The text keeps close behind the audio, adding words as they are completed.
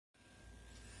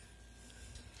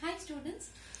students,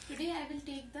 today I will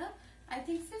take the I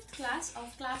think 5th class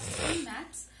of class 3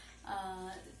 maths.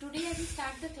 Today I will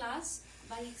start the class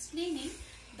by explaining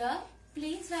the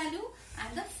place value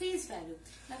and the phase value.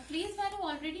 Now place value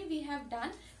already we have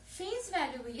done. Phase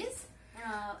value is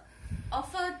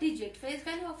of a digit. Phase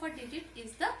value of a digit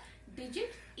is the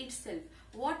digit itself.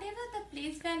 Whatever the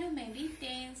place value may be,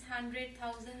 tens, 100,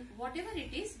 1000, whatever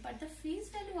it is, but the phase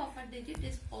value of a digit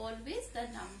is always the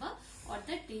number or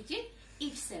the digit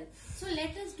itself. So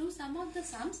let us do some of the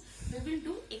sums. We will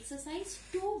do exercise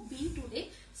 2B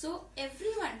today. So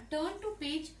everyone turn to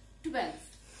page 12.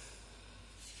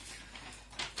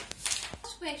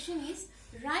 First question is,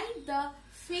 write the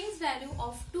phase value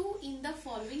of 2 in the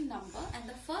following number, and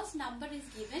the first number is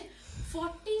given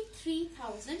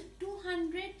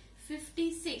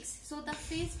 43,256. So the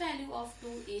phase value of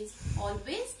 2 is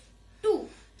always 2.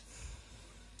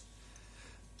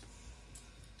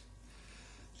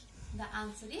 The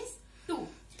answer is 2.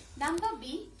 Number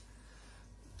B,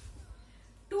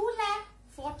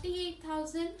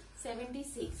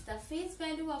 2,48,076. The phase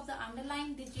value of the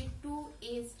underlying digit 2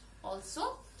 is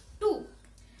also 2.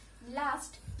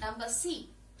 Last, number C,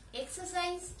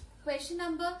 exercise question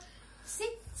number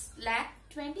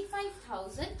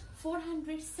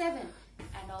 6,25,407,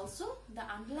 and also the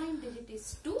underlying digit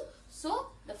is 2,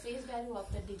 so the phase value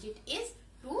of the digit is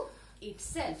 2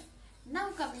 itself.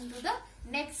 Now coming to the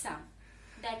next sum,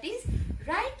 that is,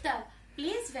 write the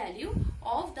place value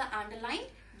of the underlying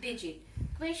digit.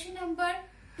 Question number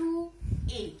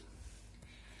 2A.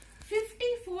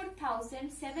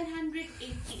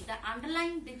 54,780. The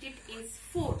underlying digit is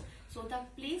 4. So the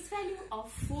place value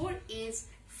of 4 is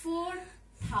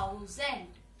 4,000.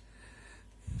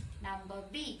 Number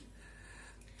B.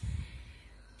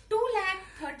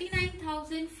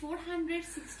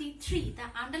 2,39,463. The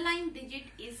underlying digit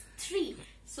is 3.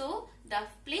 So the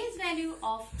place value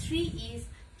of 3 is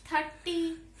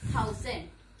 30,000.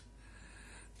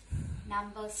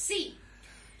 Number C.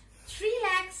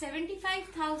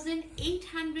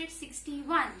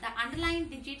 3,75,861. The underlying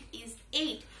digit is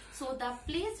 8. So the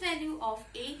place value of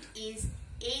 8 is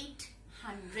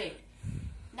 800.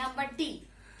 Number D.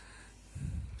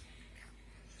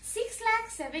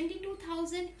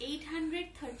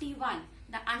 6,72,831.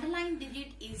 The underlying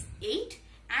digit is 8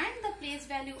 and the place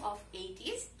value of 8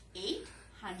 is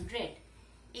 800.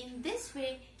 In this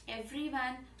way,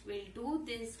 everyone will do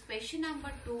this question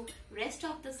number 2, rest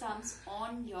of the sums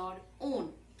on your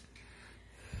own.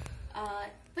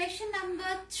 Question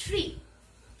number 3.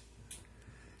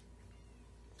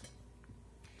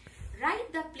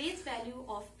 Write the place value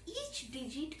of each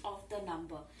digit of the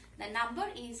number. The number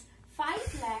is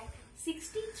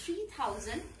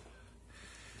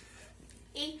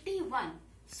 5,63,081.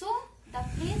 So the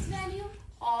place value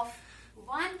of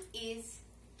 1 is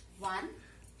 1.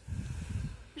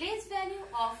 Place value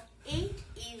of 8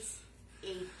 is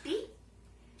 80.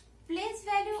 Place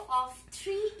value of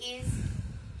 3 is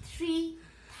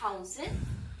 3,000.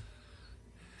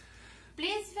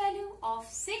 Place value of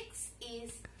 6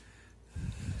 is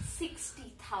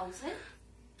 60,000.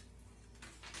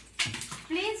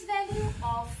 Place value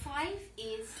of 5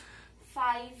 is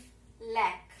 5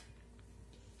 lakh.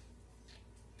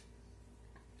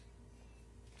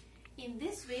 In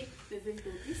this way, we will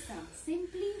do this sum.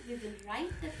 Simply, we will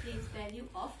write the place value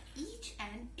of each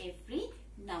and every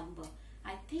number.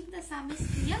 I think the sum is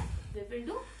clear. We will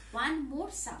do one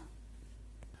more sum.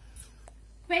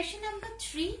 Question number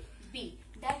 3B,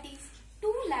 that is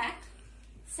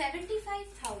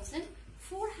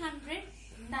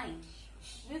 2,75,409.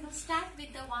 We will start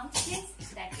with the ones place,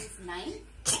 that is 9.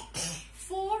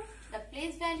 4, the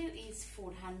place value is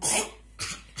 400.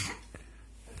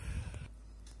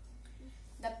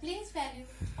 The place value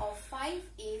of 5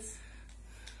 is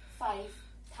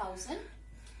 5,000.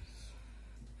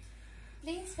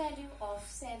 Place value of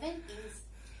 7 is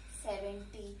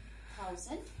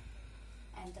 70,000.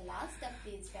 And the last, the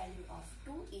place value of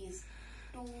 2 is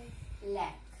 2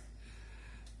 lakh.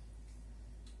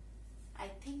 I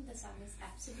think the sum is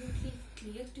absolutely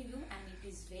clear to you and it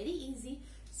is very easy.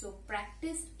 So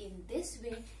practice in this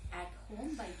way at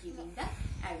home by giving the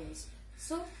arrows.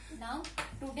 So now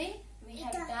today we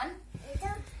have done.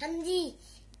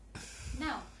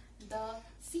 Now the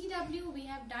CW we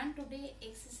have done today.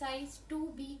 Exercise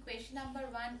 2B, question number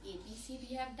 1 ABC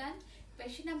we have done.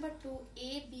 Question number 2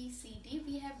 A, B, C, D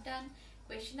we have done.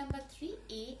 Question number 3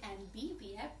 A and B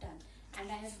we have done. And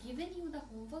I have given you the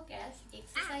homework as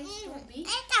exercise 2B,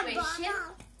 question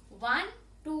 1,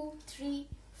 2, 3,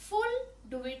 full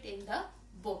do it in the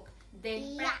book.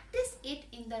 Then practice it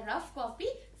in the rough copy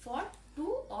for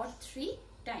 2 or 3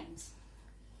 times.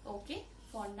 Okay,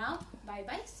 For now, bye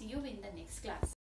bye. See you in the next class.